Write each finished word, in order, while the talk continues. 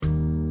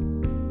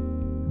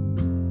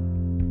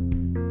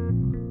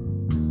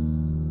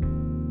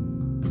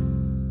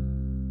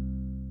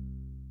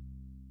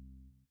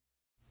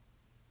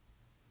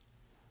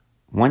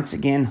Once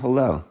again,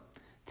 hello.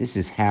 This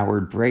is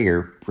Howard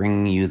Breyer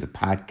bringing you the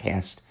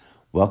podcast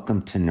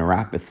Welcome to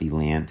Neuropathy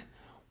Land,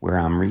 where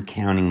I'm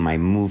recounting my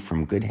move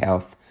from good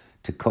health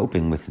to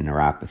coping with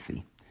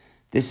neuropathy.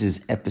 This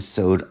is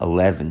episode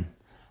 11,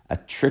 A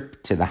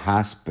Trip to the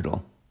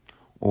Hospital,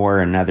 or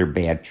Another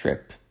Bad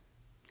Trip.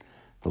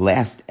 The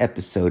last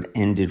episode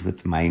ended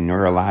with my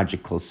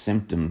neurological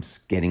symptoms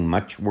getting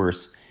much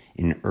worse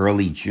in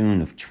early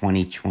June of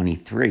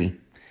 2023,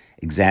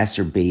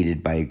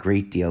 exacerbated by a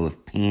great deal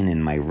of pain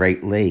in my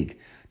right leg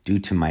due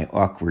to my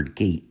awkward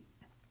gait.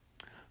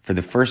 For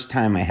the first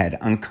time, I had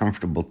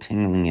uncomfortable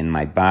tingling in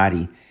my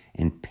body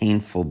and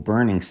painful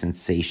burning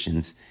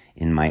sensations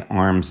in my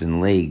arms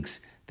and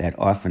legs that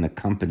often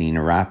accompany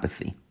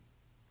neuropathy.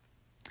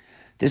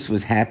 This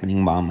was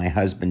happening while my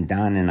husband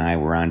Don and I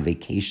were on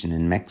vacation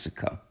in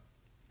Mexico.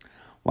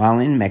 While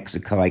in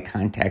Mexico, I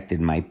contacted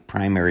my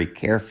primary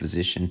care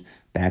physician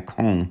back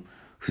home,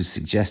 who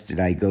suggested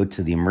I go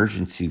to the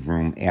emergency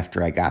room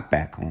after I got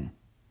back home.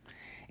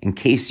 In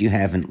case you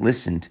haven't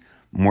listened,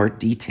 more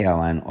detail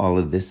on all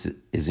of this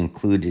is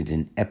included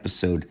in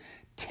episode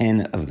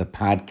 10 of the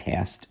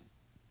podcast,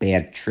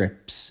 Bad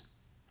Trips.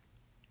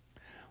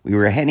 We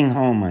were heading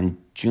home on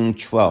June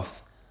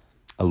 12th,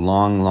 a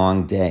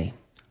long day.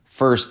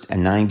 First, a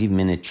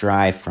 90-minute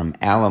drive from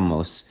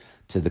Alamos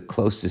to the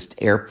closest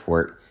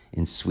airport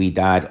in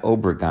Ciudad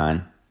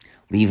Obregón,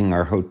 leaving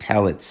our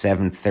hotel at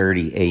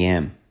 7:30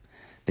 a.m.,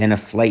 then a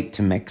flight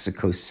to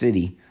Mexico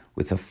City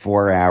with a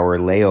 4-hour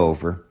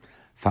layover,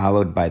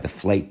 followed by the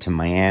flight to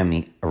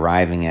Miami,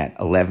 arriving at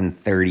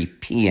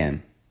 11:30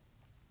 p.m.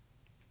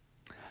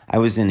 I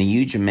was in a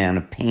huge amount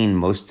of pain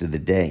most of the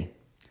day.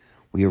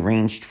 We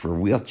arranged for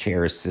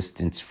wheelchair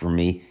assistance for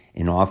me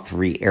in all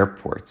 3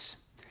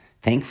 airports.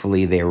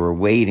 Thankfully, they were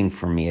waiting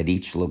for me at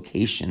each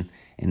location,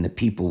 and the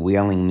people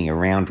wheeling me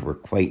around were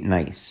quite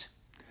nice.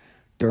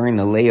 During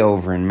the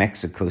layover in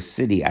Mexico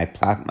City, I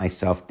plopped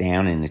myself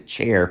down in a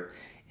chair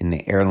in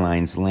the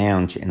airline's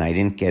lounge, and I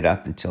didn't get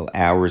up until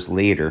hours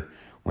later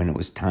when it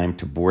was time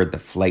to board the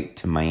flight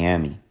to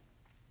Miami.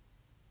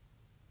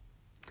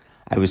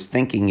 I was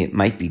thinking it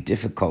might be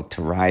difficult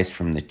to rise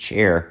from the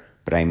chair,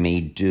 but I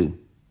made do.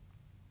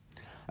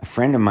 A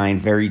friend of mine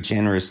very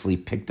generously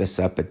picked us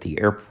up at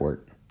the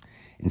airport.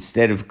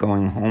 Instead of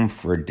going home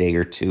for a day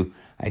or two,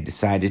 I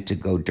decided to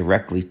go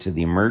directly to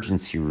the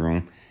emergency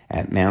room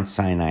at Mount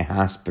Sinai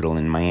Hospital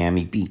in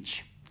Miami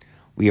Beach.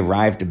 We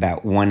arrived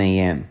about 1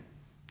 a.m.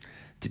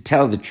 To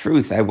tell the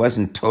truth, I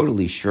wasn't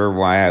totally sure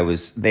why I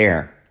was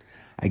there.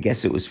 I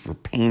guess it was for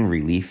pain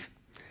relief,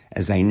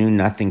 as I knew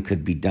nothing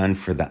could be done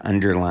for the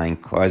underlying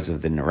cause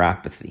of the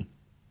neuropathy.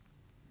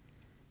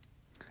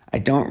 I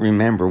don't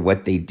remember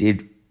what they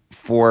did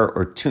for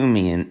or to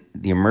me in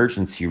the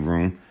emergency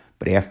room,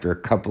 but after a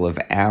couple of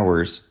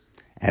hours,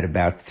 at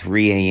about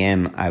 3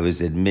 a.m., I was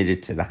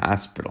admitted to the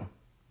hospital.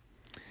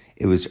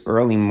 It was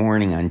early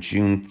morning on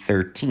June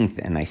 13th,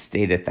 and I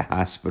stayed at the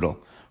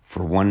hospital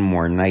for one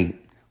more night,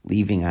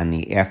 leaving on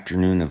the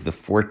afternoon of the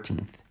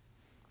 14th.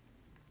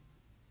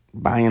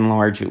 By and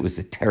large, it was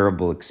a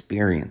terrible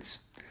experience.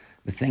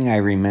 The thing I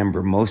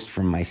remember most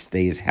from my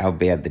stay is how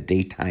bad the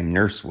daytime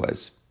nurse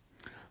was.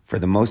 For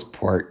the most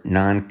part,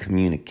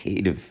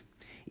 non-communicative,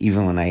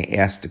 even when I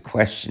asked a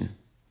question.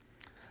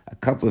 A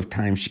couple of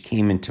times she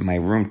came into my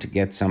room to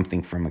get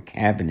something from a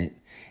cabinet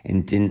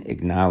and didn't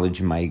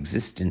acknowledge my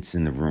existence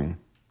in the room.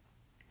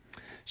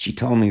 She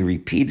told me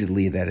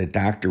repeatedly that a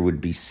doctor would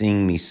be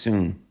seeing me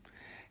soon.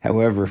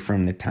 However,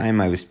 from the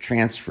time I was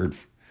transferred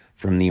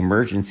from the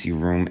emergency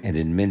room and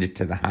admitted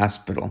to the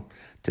hospital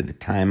to the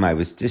time I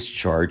was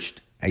discharged,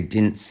 I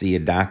didn't see a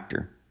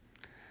doctor.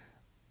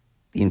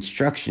 The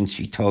instructions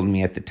she told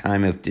me at the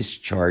time of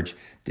discharge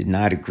did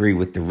not agree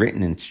with the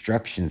written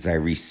instructions I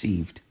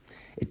received.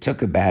 It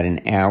took about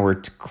an hour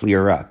to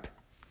clear up.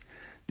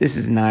 This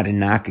is not a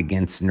knock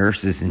against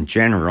nurses in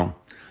general.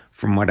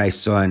 From what I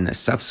saw in a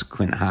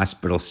subsequent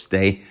hospital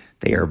stay,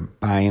 they are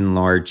by and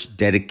large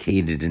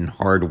dedicated and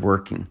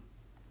hardworking.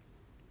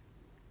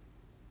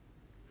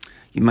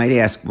 You might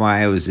ask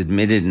why I was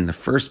admitted in the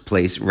first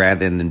place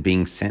rather than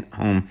being sent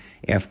home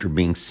after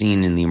being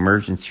seen in the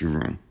emergency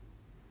room.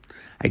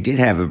 I did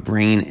have a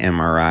brain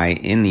MRI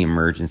in the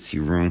emergency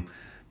room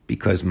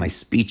because my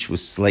speech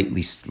was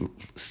slightly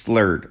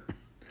slurred.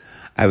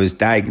 I was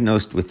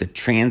diagnosed with a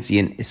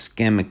transient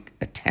ischemic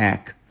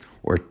attack,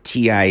 or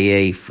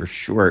TIA for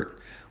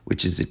short,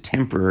 which is a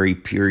temporary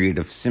period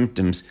of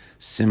symptoms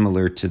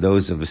similar to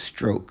those of a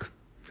stroke.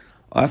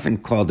 Often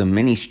called a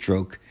mini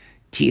stroke,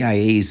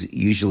 TIAs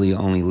usually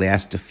only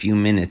last a few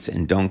minutes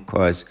and don't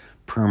cause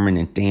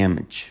permanent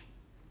damage.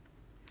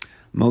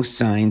 Most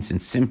signs and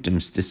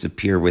symptoms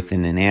disappear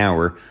within an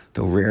hour,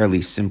 though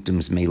rarely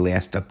symptoms may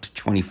last up to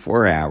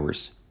 24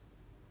 hours.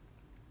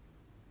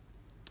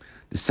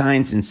 The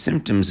signs and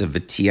symptoms of a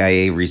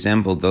TIA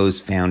resemble those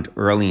found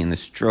early in the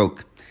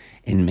stroke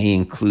and may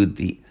include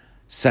the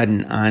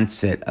sudden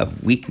onset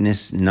of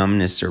weakness,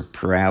 numbness, or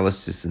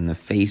paralysis in the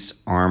face,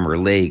 arm, or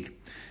leg,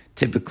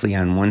 typically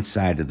on one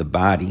side of the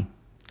body.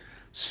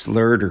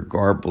 slurred or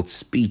garbled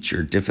speech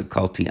or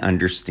difficulty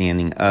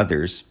understanding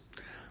others,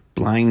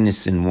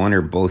 blindness in one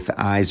or both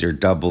eyes or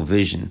double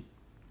vision,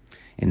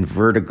 and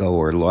vertigo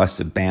or loss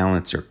of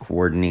balance or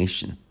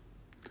coordination.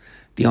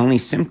 The only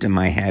symptom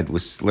I had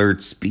was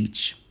slurred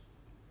speech.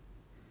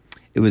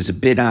 It was a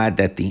bit odd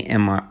that the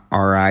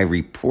MRI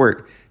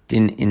report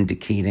didn't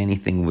indicate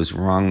anything was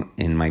wrong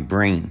in my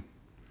brain.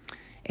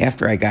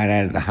 After I got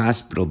out of the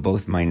hospital,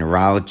 both my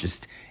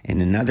neurologist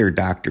and another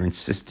doctor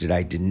insisted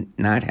I did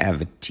not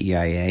have a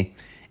TIA,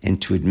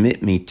 and to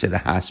admit me to the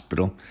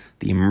hospital,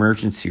 the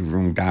emergency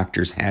room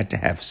doctors had to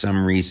have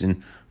some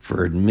reason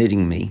for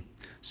admitting me,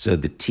 so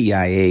the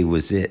TIA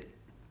was it.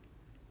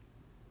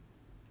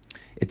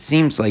 It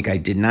seems like I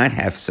did not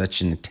have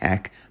such an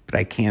attack, but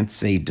I can't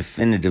say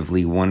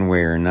definitively one way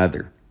or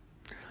another.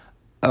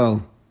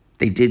 Oh,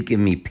 they did give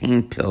me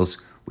pain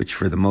pills, which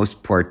for the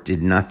most part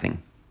did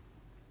nothing.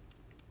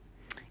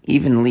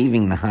 Even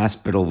leaving the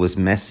hospital was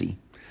messy.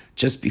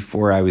 Just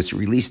before I was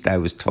released, I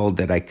was told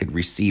that I could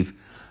receive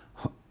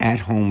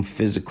at-home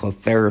physical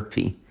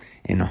therapy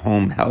and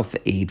home health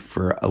aid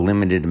for a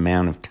limited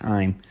amount of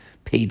time,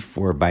 paid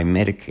for by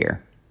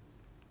Medicare.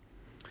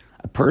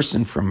 A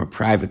person from a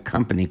private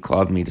company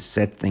called me to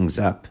set things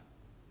up.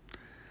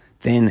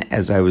 Then,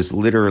 as I was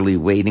literally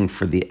waiting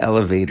for the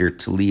elevator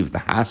to leave the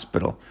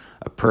hospital,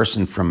 a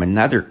person from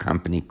another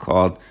company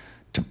called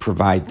to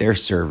provide their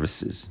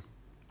services.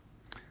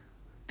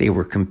 They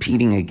were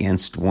competing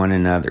against one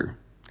another.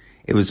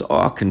 It was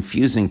all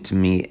confusing to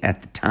me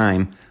at the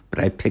time, but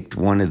I picked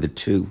one of the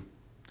two.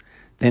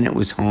 Then it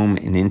was home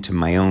and into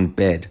my own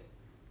bed.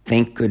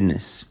 Thank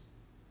goodness.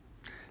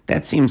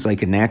 That seems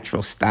like a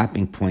natural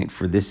stopping point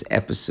for this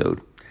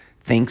episode.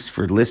 Thanks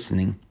for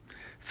listening.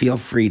 Feel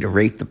free to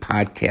rate the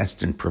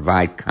podcast and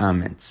provide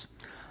comments.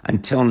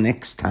 Until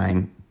next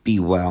time, be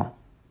well.